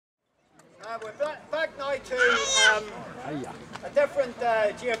We're back now to a different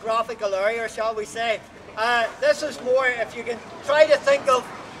geographical area, shall we say. This is more, if you can try to think of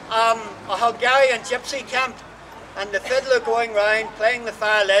a Hungarian gypsy camp and the fiddler going round playing the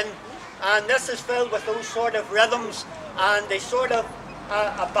violin, and this is filled with those sort of rhythms and the sort of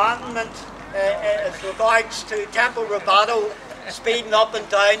abandonment as regards to tempo rubato, speeding up and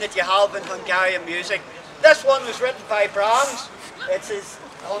down that you have in Hungarian music. This one was written by Brahms. It's his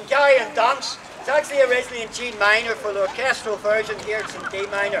Hungarian dance. It's actually originally in G minor. For the orchestral version here it's in D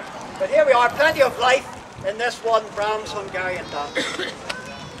minor. But here we are, plenty of life in this one Brahms Hungarian dance.